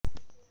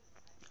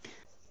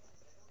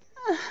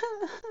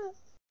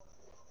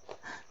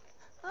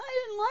I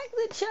didn't like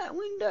the chat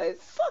window.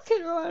 Fuck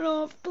it right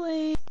off,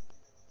 please.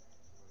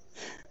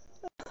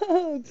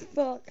 Oh,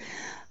 fuck.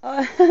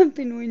 I have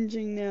been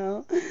whinging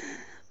now.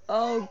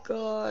 Oh,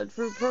 God,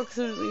 for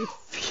approximately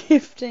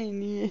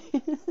 15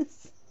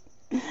 years.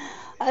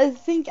 I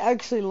think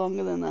actually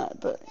longer than that,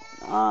 but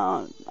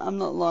I'm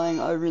not lying.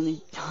 I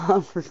really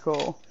can't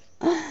recall.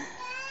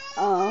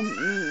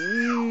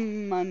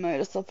 My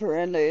modus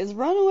operandi is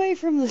run away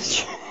from the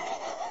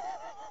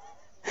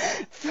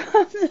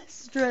from the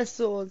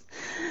stressors.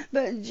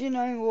 But you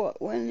know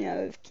what? When you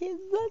have kids,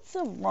 that's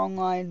a wrong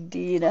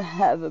idea to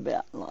have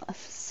about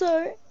life.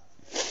 So,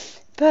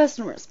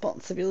 personal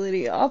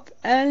responsibility up,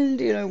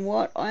 and you know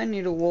what? I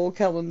need a wall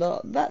calendar.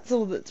 That's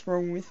all that's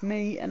wrong with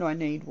me, and I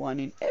need one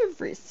in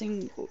every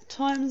single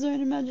time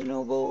zone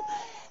imaginable.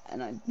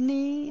 And I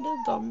need a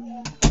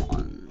bum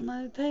on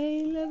my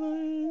pay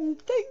level.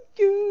 Thank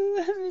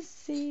you, I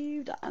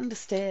received. I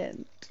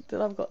understand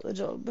that I've got the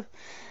job.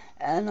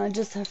 And I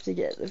just have to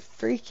get the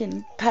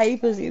freaking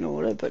papers in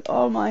order. But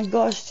oh my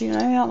gosh, do you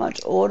know how much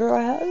order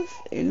I have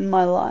in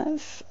my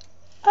life?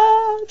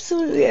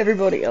 Absolutely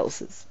everybody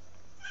else's.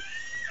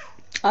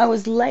 I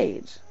was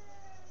late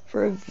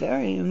for a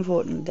very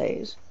important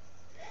date.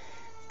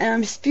 And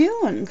I'm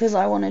spewing because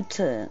I wanted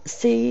to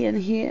see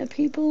and hear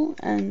people,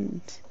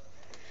 and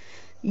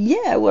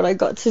yeah, what I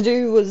got to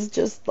do was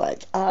just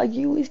like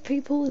argue with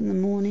people in the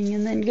morning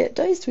and then get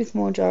dosed with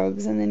more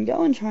drugs and then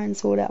go and try and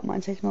sort out my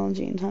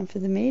technology in time for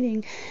the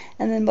meeting.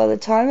 And then by the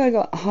time I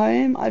got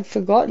home, I'd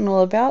forgotten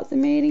all about the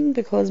meeting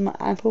because my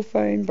Apple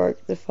phone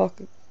broke the fuck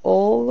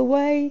all the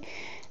way.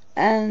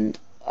 And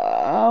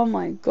oh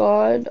my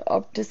god,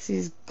 Optus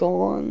is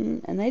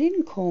gone. And they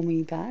didn't call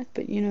me back,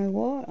 but you know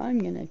what? I'm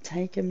gonna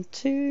take them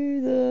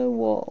to the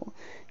wall.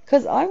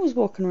 Because I was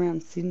walking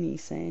around Sydney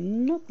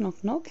saying, knock,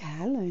 knock, knock,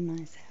 hello,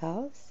 nice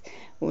house.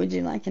 Would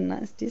you like a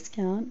nice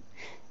discount?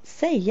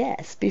 Say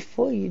yes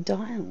before you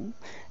dial.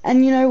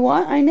 And you know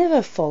what? I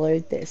never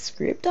followed their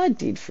script. I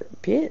did for a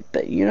bit,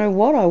 but you know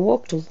what? I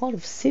walked a lot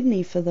of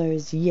Sydney for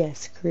those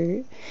yes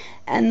crew.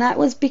 And that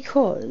was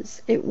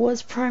because it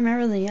was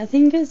primarily, I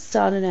think it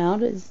started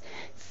out as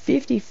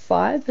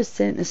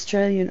 55%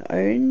 Australian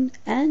owned,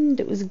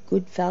 and it was a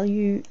good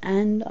value,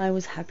 and I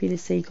was happy to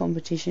see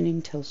competition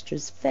in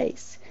Telstra's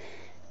face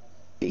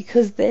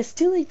because they're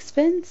still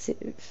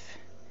expensive.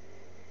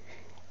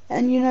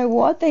 And you know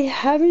what? They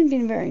haven't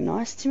been very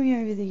nice to me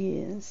over the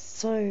years,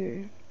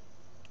 so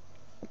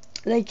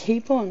they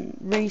keep on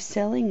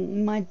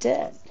reselling my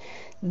debt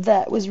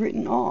that was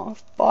written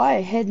off by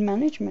head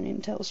management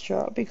in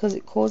Telstra because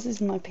it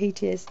causes my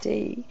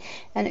PTSD,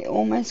 and it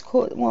almost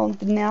well,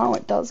 now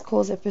it does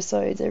cause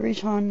episodes every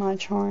time I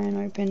try and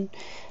open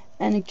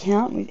an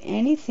account with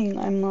anything.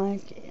 I'm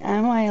like,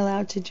 am I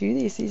allowed to do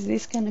this? Is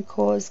this going to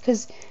cause,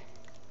 because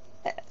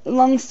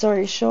long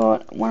story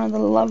short, one of the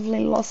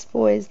lovely lost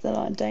boys that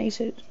I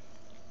dated,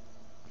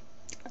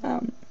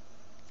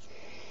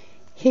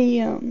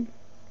 he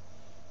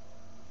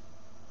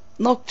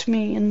locked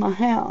me in my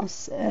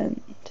house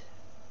and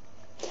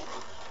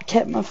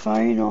kept my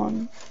phone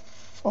on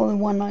all the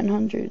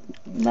 1900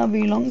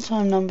 lovely long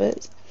time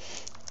numbers,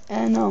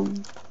 and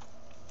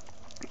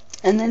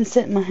then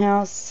set my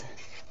house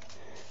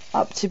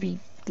up to be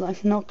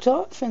like knocked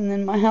off, and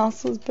then my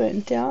house was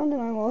burnt down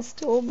and I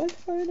lost all my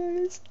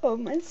photos of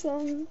my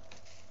son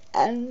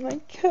and my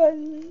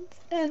cousins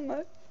and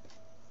my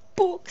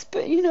books.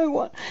 But you know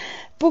what?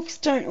 Books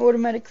don't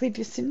automatically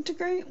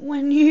disintegrate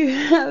when you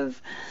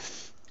have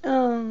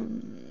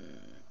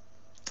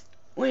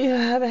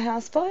a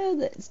house fire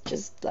that's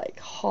just like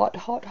hot,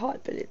 hot, hot,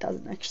 but it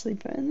doesn't actually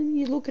burn them.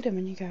 You look at them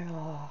and you go,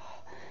 oh,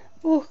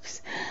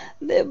 books,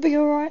 they'll be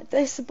alright,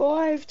 they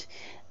survived.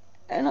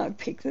 And I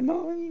pick them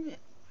up, and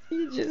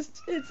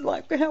it's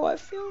like how I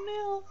feel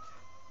now.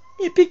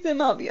 You pick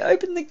them up, you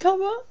open the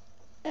cover,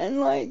 and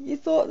like you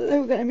thought that they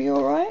were going to be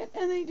alright,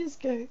 and they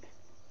just go,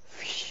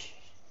 whoosh,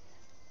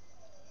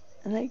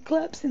 and they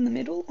collapse in the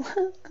middle.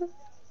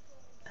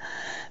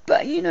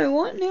 But you know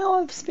what? Now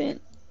I've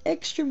spent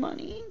extra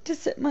money to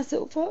set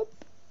myself up.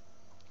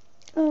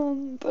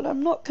 But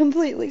I'm not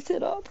completely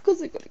set up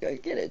because I've got to go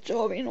get a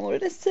job in order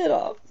to set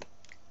up.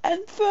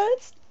 And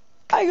first,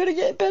 I got to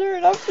get better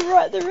enough to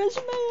write the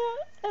resume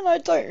out, and I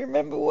don't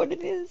remember what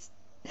it is.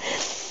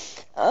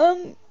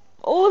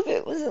 All of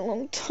it was a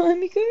long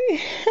time ago.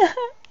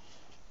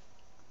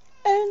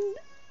 And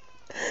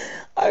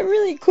I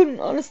really couldn't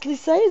honestly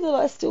say that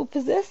I still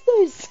possess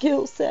those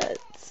skill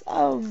sets.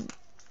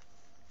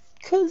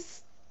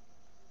 Because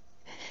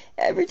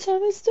every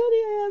time I study,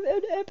 I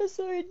have an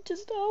episode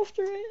just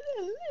after it,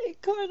 and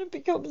it kind of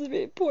becomes a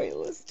bit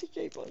pointless to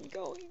keep on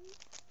going.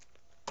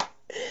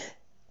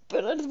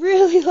 But I'd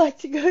really like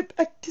to go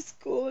back to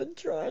school and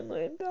try and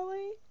learn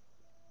ballet.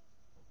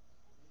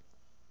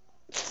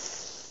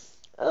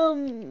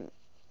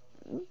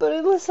 But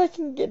unless I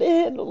can get a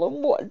handle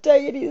on what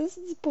day it is,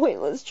 it's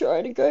pointless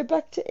trying to go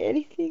back to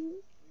anything.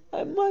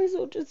 I might as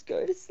well just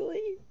go to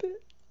sleep.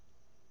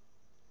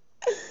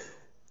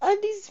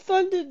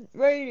 Undisfunded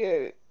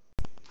radio.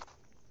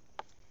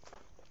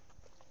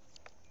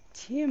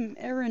 Tim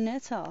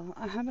Araneta.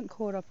 I haven't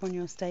caught up on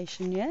your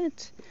station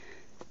yet.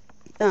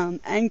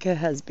 Anchor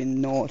has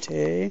been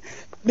naughty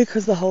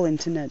because the whole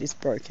internet is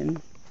broken.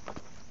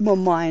 Well,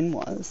 mine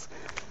was.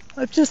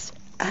 I've just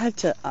had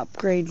to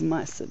upgrade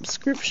my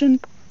subscription,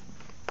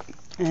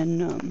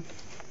 and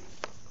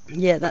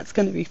yeah, that's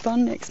going to be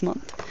fun next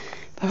month.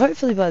 But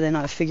hopefully by then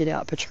I've figured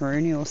out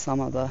Patroni or some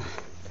other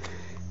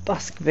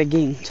busk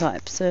begging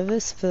type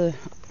service for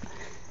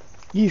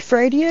youth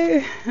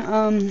radio,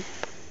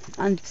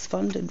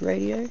 undisfunded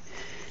radio.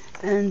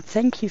 And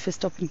thank you for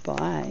stopping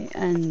by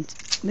and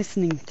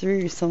listening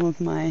through some of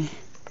my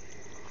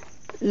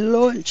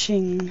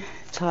launching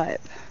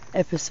type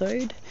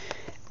episode.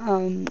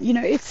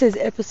 It says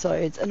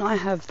episodes, and I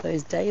have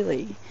those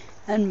daily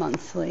and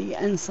monthly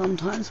and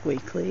sometimes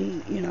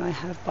weekly. I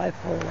have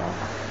bipolar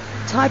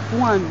type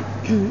 1,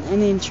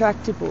 an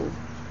intractable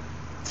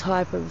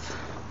type of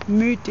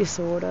mood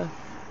disorder,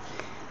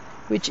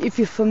 which, if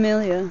you're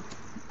familiar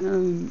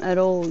at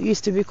all,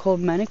 used to be called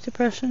manic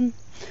depression.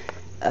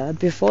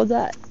 Before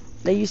that,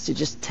 they used to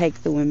just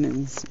take the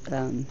women's,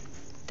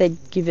 they'd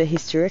give a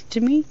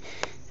hysterectomy,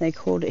 they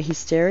called it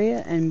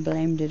hysteria, and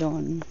blamed it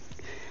on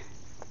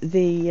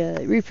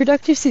the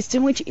reproductive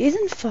system, which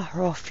isn't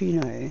far off,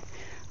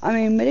 I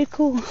mean,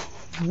 medical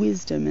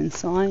wisdom and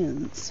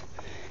science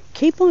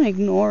keep on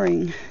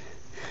ignoring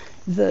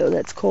the,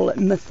 let's call it,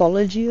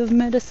 mythology of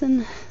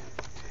medicine.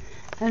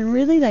 And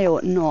really they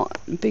ought not,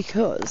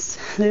 because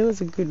there was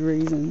a good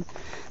reason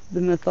the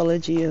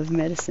mythology of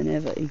medicine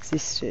ever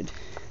existed.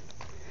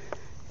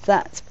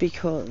 That's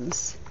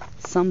because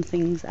some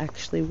things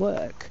actually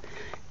work.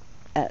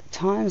 At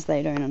times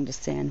they don't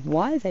understand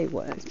why they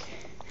work.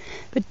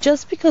 But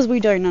just because we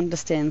don't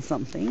understand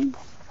something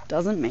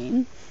doesn't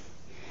mean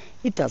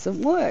it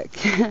doesn't work.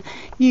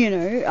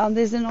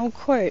 There's an old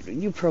quote,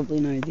 you probably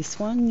know this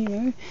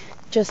one,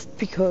 just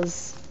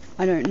because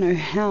I don't know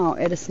how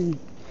Edison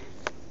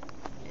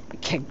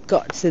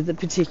got to the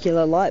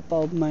particular light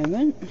bulb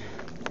moment,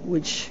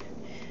 which,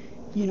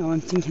 I'm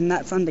thinking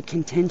that's under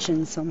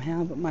contention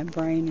somehow, but my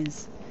brain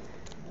is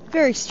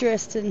very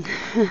stressed and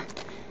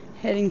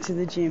heading to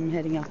the gym,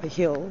 heading up a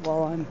hill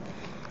while I'm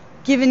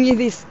giving you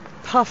this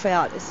puff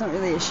out. It's not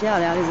really a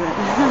shout out, is it?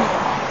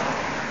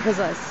 Because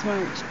I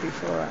smoked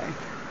before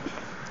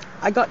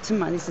I got to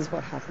this is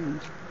what happened.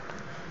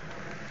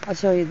 I'll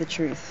tell you the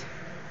truth.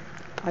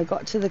 I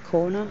got to the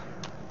corner,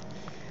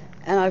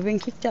 and I've been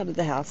kicked out of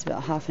the house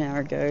about half an hour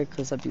ago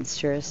because I've been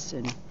stressed,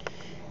 and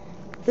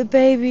the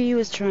baby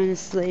was trying to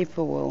sleep,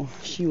 or well,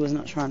 she was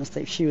not trying to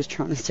sleep, she was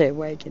trying to stay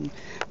awake, and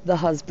the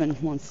husband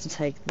wants to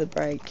take the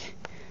break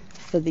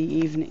for the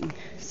evening.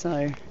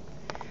 So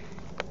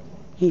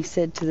he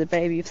said to the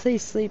baby,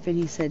 please sleep, and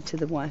he said to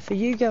the wife, are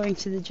you going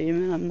to the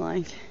gym? And I'm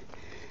like,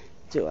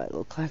 do I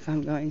look like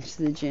I'm going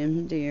to the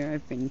gym, dear?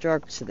 I've been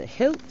drugged to the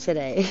hilt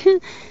today.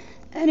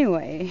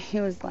 Anyway, he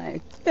was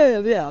like,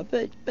 yeah,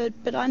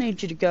 but I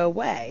need you to go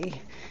away.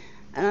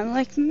 And I'm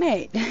like,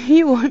 mate,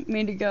 you want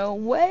me to go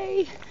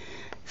away?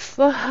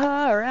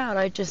 Far out.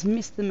 I just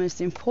missed the most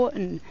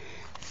important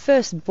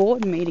first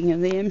board meeting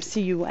of the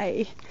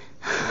MCUA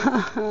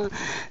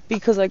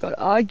because I got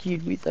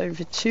argued with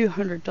over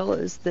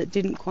 $200 that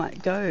didn't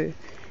quite go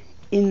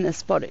in the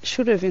spot it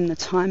should have in the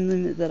time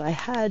limit that I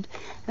had,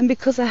 and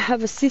because I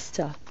have a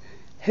sister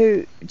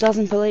who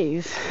doesn't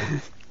believe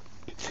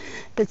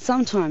that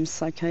sometimes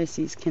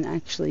psychoses can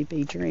actually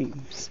be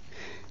dreams,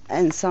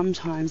 and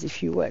sometimes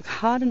if you work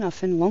hard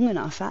enough and long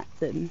enough at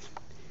them,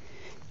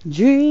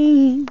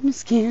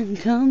 dreams can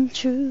come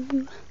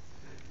true.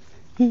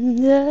 You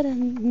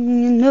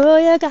know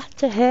you got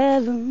to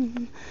have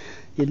them.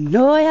 You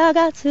know you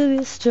got to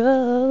be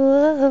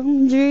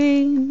strong.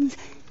 Dreams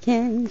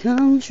can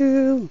come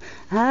true.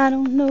 I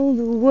don't know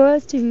the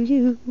words to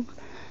you.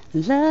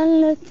 La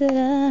la da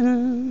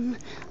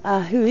da.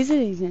 Who is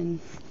it again?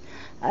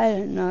 I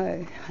don't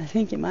know. I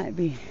think it might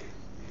be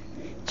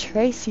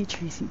Tracy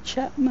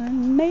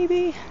Chapman,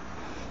 maybe.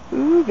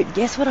 Ooh, but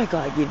guess what I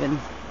got given?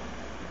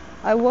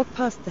 I walked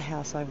past the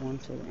house I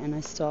wanted, and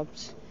I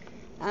stopped,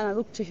 and I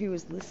looked to who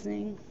was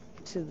listening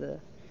to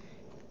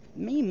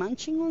me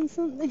munching on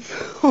something,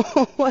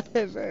 or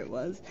whatever it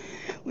was,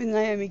 with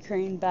Naomi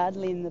Crean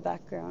badly in the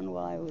background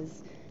while I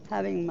was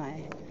having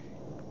my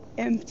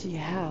empty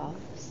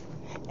house.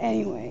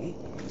 Anyway,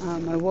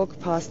 I walked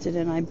past it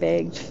and I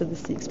begged for the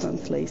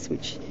 6-month lease,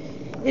 which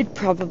it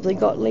probably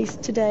got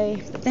leased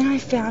today. But then I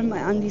found my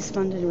undies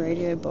funded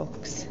radio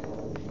box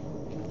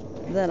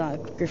that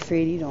I've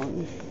graffitied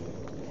on,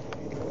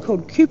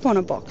 called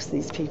Couponer Box,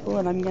 these people,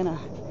 and I'm gonna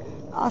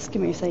ask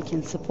them if they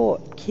can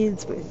support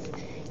kids with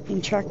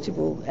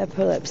intractable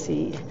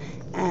epilepsy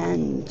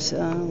and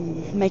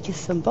make us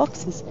some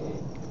boxes.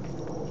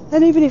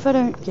 And even if I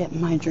don't get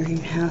my dream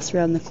house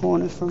around the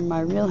corner from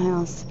my real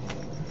house,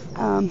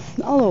 I'll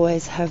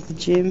always have the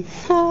gym.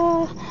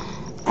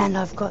 And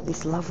I've got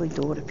this lovely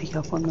door to pick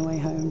up on the way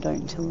home.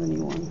 Don't tell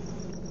anyone.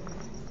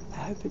 I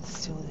hope it's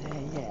still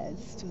there. Yeah,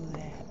 it's still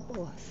there.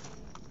 Awesome.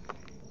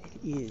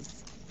 It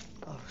is.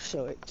 I'll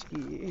show it to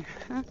you.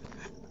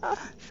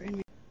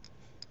 Friend.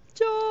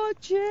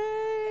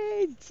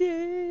 Georgie,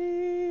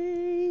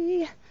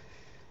 day.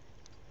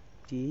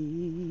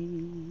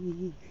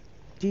 D,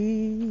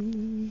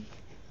 D,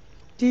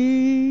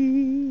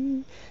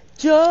 D,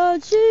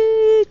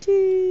 Georgie D.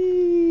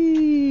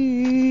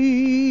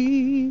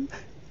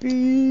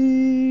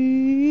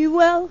 B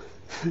well.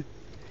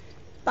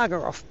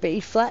 Bugger off, B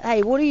flat.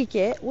 Hey, what do you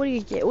get? What do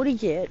you get? What do you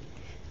get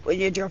when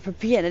you drop a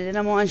piano in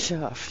a mine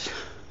shaft?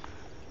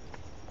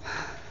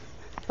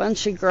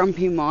 Bunch of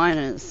grumpy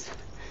miners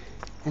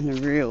and a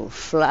real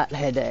flat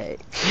headache.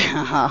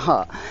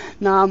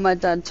 Nah, my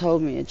dad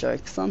told me a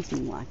joke,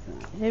 something like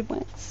that. It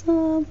went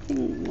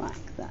something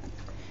like that.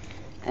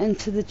 And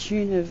to the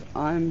tune of,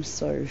 I'm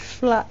so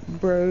flat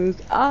broke,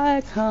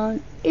 I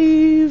can't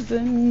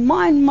even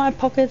mind my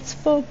pockets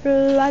for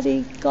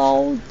bloody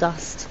gold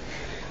dust.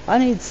 I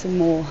need some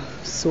more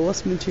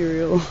source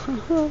material.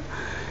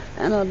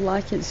 And I'd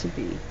like it to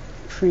be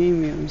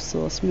premium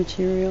source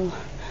material.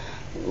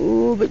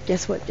 Ooh, but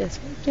guess what?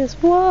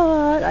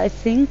 I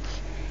think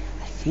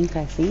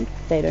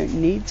they don't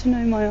need to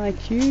know my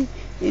IQ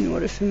in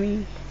order for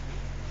me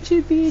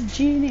to be a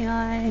genie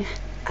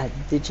at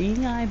the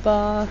genie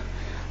bar.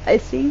 I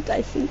think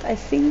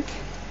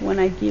when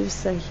I give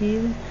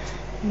Sahil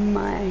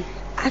my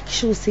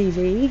actual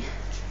CV,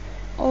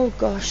 oh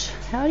gosh,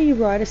 how do you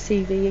write a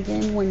CV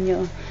again when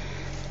your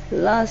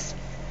last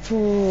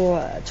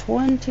for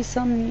 20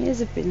 some years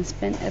have been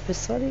spent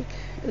episodic?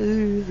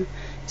 Ooh,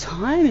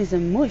 time is a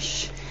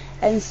mush.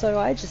 And so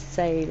I just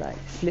say, like,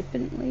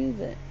 flippantly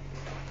that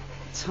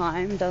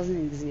time doesn't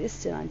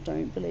exist and I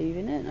don't believe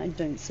in it and I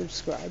don't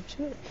subscribe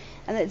to it,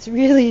 and it's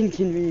really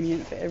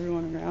inconvenient for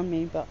everyone around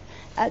me, but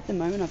at the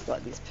moment I've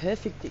got this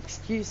perfect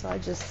excuse. I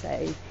just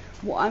say,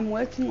 well, I'm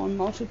working on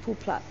multiple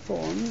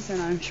platforms and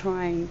I'm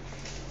trying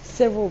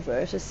several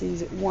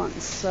vertices at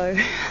once, so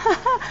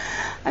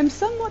I'm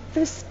somewhat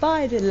the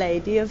spider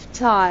lady of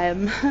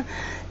time.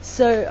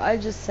 So I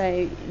just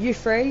say,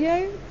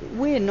 Euphrasia,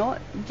 we're not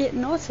get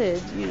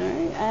knotted, you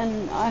know,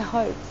 and I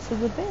hope for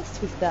the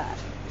best with that,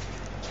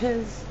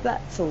 because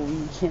that's all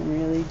you can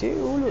really do.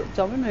 Oh look,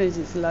 Domino's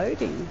is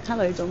loading.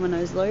 Hello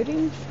Domino's,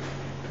 loading.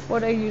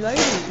 What are you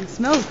loading? It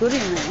smells good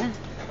in there.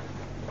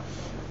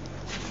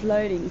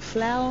 Loading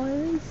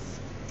flowers,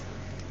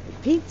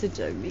 pizza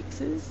dough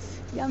mixes,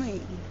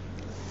 yummy.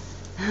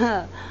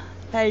 How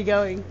you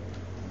going?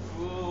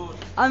 Good.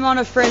 I'm on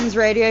a friend's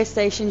radio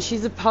station.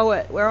 She's a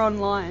poet. We're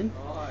online.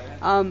 Oh,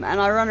 yeah. And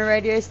I run a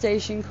radio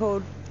station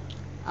called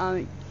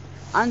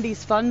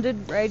Undies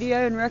Funded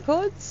Radio and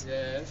Records.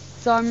 Yes.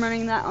 So I'm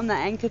running that on the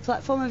Anchor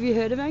platform. Have you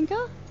heard of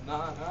Anchor?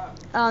 No.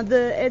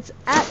 It's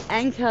at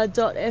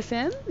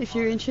anchor.fm if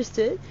you're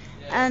interested.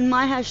 Yeah. And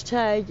my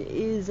hashtag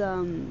is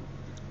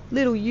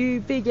little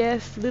U, big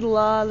F, little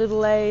R,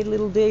 little A,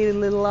 little D,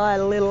 little I,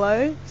 little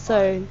O.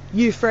 So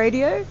Youth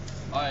Radio.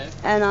 Oh, yeah.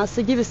 And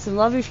so give us some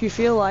love if you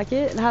feel like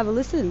it and have a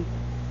listen.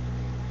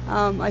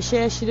 I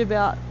share shit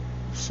about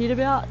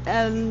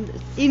and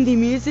indie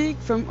music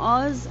from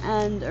Oz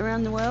and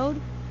around the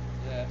world,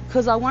 Yeah.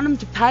 because I want them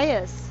to pay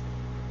us.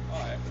 Oh,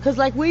 yeah. Because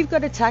like we've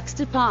got a tax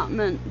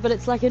department, but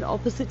it's like an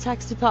opposite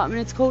tax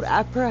department. It's called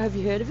APRA. Have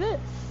you heard of it?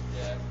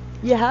 Yeah.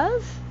 You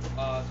have?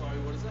 Sorry,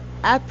 what is it?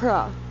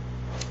 APRA.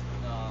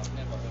 No, I've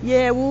never heard.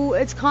 Yeah, well,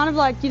 it's kind of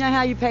like, you know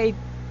how you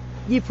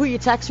put your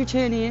tax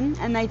return in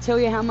and they tell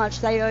you how much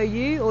they owe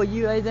you or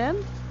you owe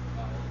them?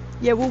 Oh,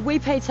 Yeah, well, we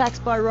pay tax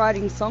by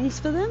writing songs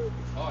for them.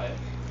 yeah.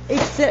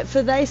 Except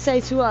for they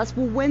say to us,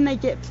 well, when they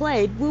get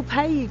played, we'll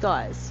pay you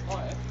guys. Oh,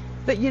 yeah.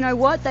 But you know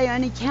what? They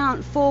only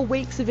count 4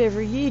 weeks of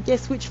every year.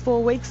 Guess which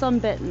 4 weeks I'm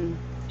betting?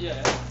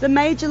 Yeah. The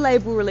major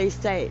label release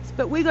dates.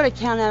 But we got to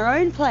count our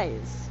own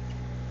plays.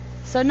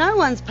 So no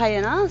one's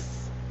paying us.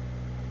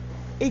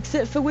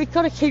 Except for we've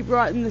got to keep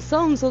writing the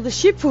songs or the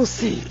ship will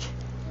sink.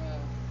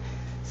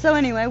 So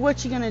anyway,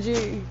 what you gonna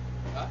do?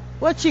 Huh?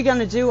 What you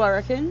gonna do, I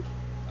reckon?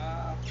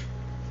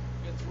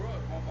 Get through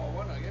it one by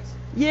one, I guess.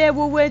 Yeah,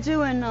 well, we're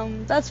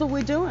doing, that's what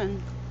we're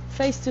doing.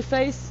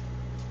 Face-to-face,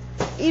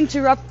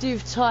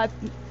 interruptive type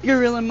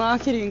guerrilla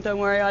marketing. Don't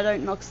worry, I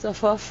don't knock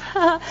stuff off.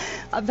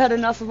 I've had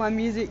enough of my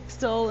music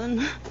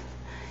stolen.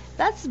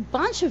 That's a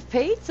bunch of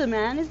pizza,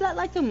 man. Is that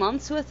like a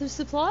month's worth of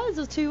supplies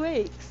or 2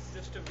 weeks?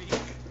 Just a week.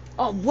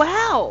 Oh,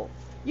 wow.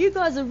 You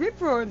guys are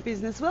rip-roaring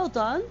business. Well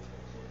done.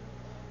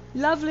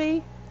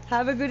 Lovely.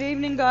 Have a good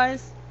evening,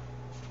 guys.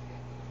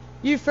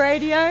 Youth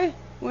Radio?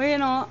 We're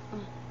not.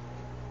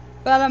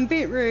 But I'm a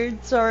bit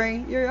rude,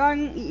 sorry. You're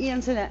on the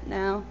internet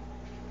now.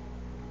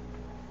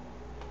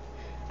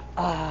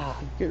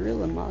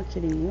 Guerrilla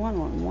marketing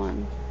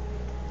 1-on-1.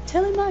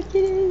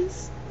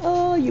 Telemarketers.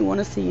 Oh, you want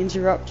to see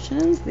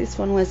interruptions? This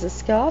one wears a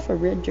scarf, a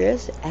red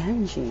dress,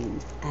 and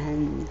jeans,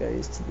 and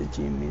goes to the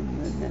gym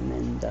in the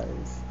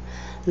Mementos.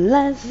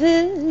 Life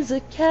is a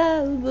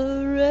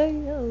cabaret,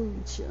 oh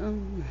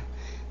chum.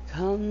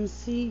 Come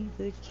see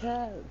the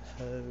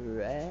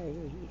cabaret.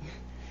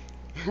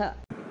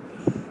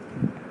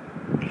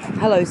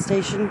 Hello,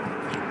 station.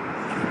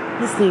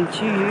 Listening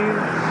to you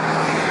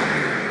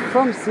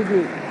from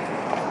Sydney.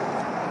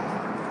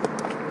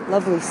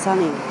 Lovely,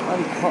 sunny,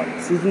 bloody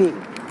hot Sydney.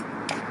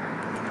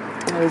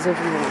 How is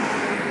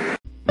everyone?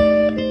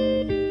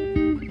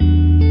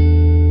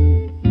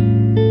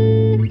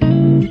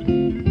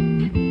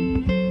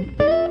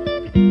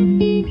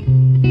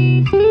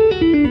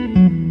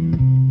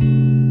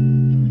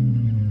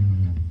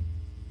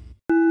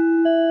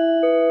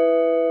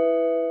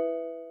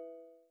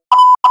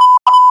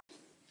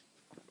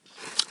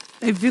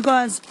 if you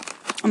guys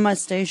on my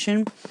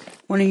station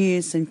want to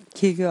hear some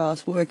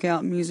kick-ass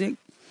workout music,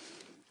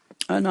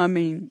 and I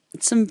mean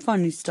some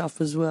funny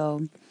stuff as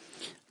well,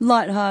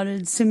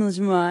 light-hearted, similar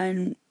to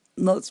mine,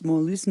 lots more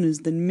listeners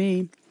than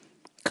me,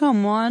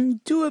 come on,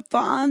 do it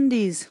for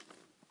undies.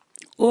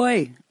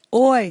 Oi,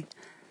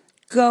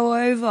 go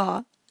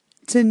over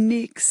to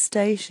Nick's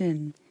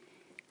station,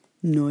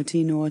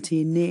 Naughty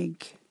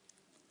Nick,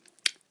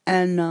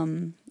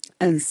 and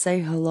say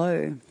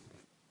hello.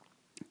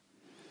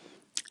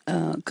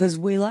 'Cause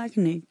we like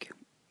Nick.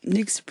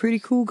 Nick's a pretty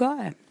cool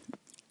guy.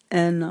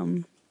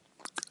 And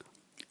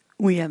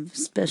we have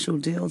special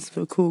deals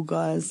for cool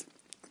guys.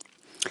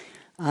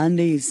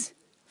 Undies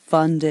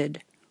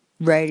funded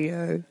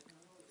radio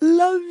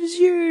loves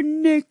you,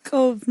 Nick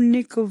of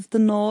the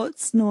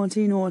Noughts,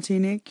 naughty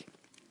Nick.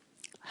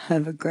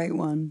 Have a great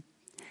one.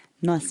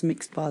 Nice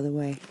mix, by the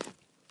way.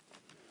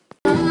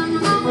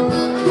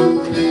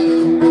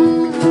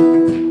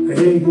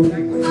 Hey,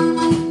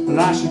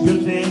 life's a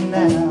good thing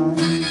now.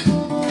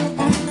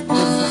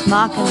 This is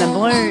Mark and the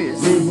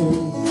Blues. Hey,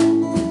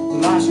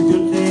 life's a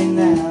good thing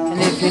now. And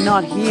if you're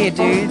not here,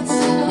 dudes,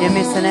 you're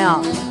missing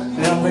out.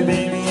 Tell me,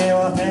 baby, yeah,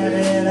 we'll have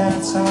it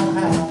out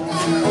somehow.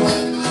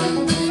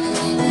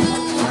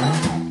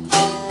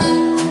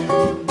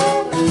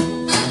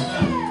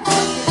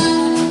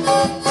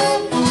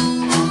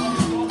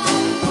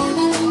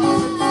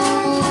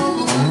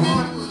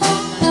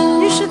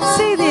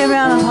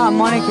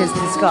 Harmonicas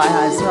this guy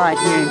has right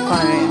here in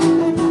front of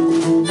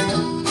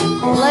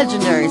him.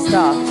 Legendary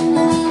stuff.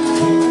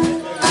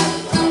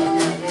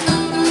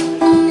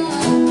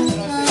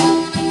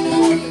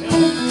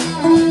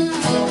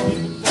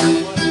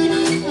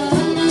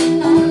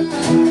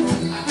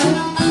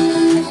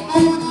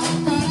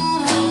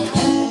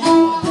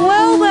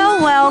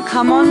 Well,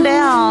 come on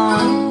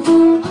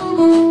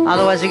down.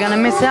 Otherwise you're gonna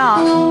miss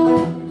out.